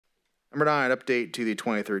Number 9, update to the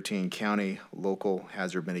 2013 County Local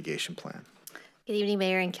Hazard Mitigation Plan. Good evening,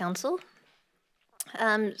 Mayor and Council.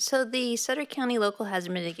 So the Sutter County Local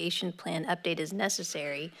Hazard Mitigation Plan update is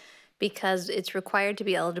necessary because it's required to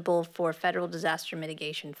be eligible for federal disaster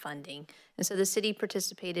mitigation funding. And so the city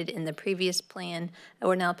participated in the previous plan.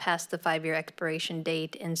 We're now past the 5-year expiration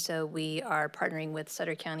date, and so we are partnering with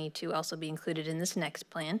Sutter County to also be included in this next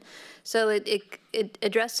plan. So it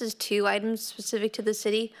addresses 2 items specific to the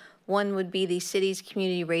city. One would be the city's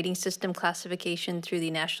community rating system classification through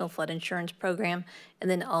the National Flood Insurance Program, and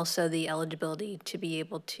then also the eligibility to be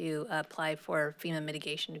able to apply for FEMA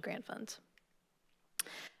mitigation grant funds.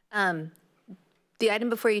 The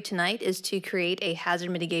item before you tonight is to create a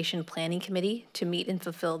hazard mitigation planning committee to meet and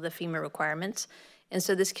fulfill the FEMA requirements. And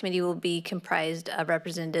so this committee will be comprised of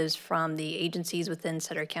representatives from the agencies within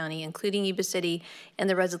Sutter County, including Yuba City, and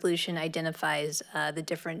the resolution identifies the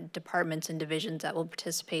different departments and divisions that will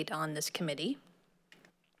participate on this committee.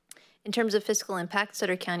 In terms of fiscal impact,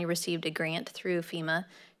 Sutter County received a grant through FEMA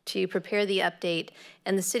to prepare the update,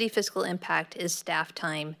 and the city fiscal impact is staff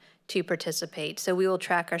time to participate. So we will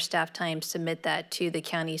track our staff time, submit that to the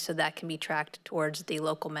county so that can be tracked towards the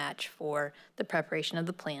local match for the preparation of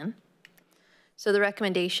the plan. So the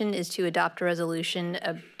recommendation is to adopt a resolution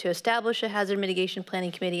to establish a hazard mitigation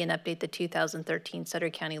planning committee and update the 2013 Sutter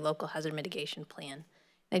County Local Hazard Mitigation Plan.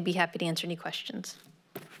 I'd be happy to answer any questions.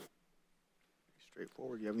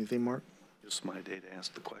 Straightforward. You have anything, Mark? It's my day to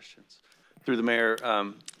ask the questions. Through the mayor,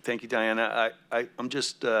 thank you, Diana. I'm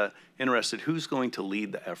just interested, who's going to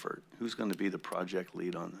lead the effort? Who's going to be the project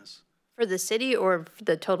lead on this? For the city or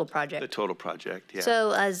the total project? The total project, yeah.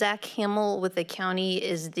 So Zach Hamill with the county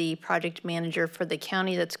is the project manager for the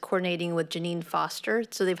county that's coordinating with Janine Foster.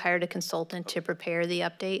 So they've hired a consultant to prepare the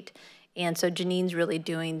update. And so Janine's really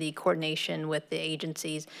doing the coordination with the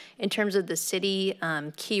agencies. In terms of the city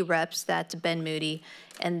key reps, that's Ben Moody,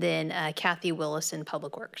 and then Kathy Willis in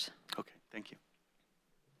Public Works. Okay, thank you.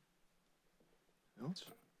 Else?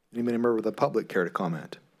 Any member of the public care to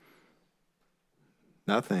comment?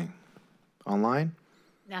 Nothing. Online?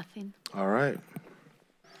 Nothing. All right.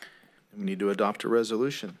 We need to adopt a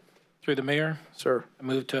resolution. Through the mayor. Sir. I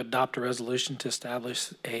move to adopt a resolution to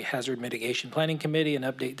establish a hazard mitigation planning committee and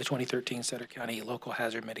update the 2013 Sutter County Local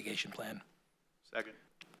Hazard Mitigation Plan. Second.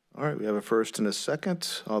 All right, we have a first and a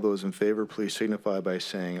second. All those in favor, please signify by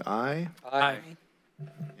saying aye. Aye.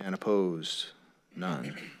 And opposed?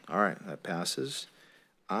 None. All right, that passes.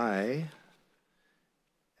 I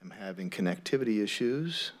am having connectivity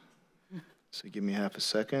issues. So give me half a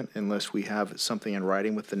second, unless we have something in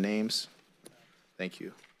writing with the names. Thank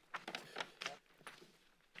you.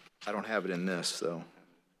 I don't have it in this, though.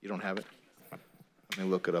 You don't have it? Let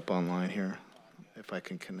me look it up online here, if I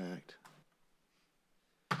can connect.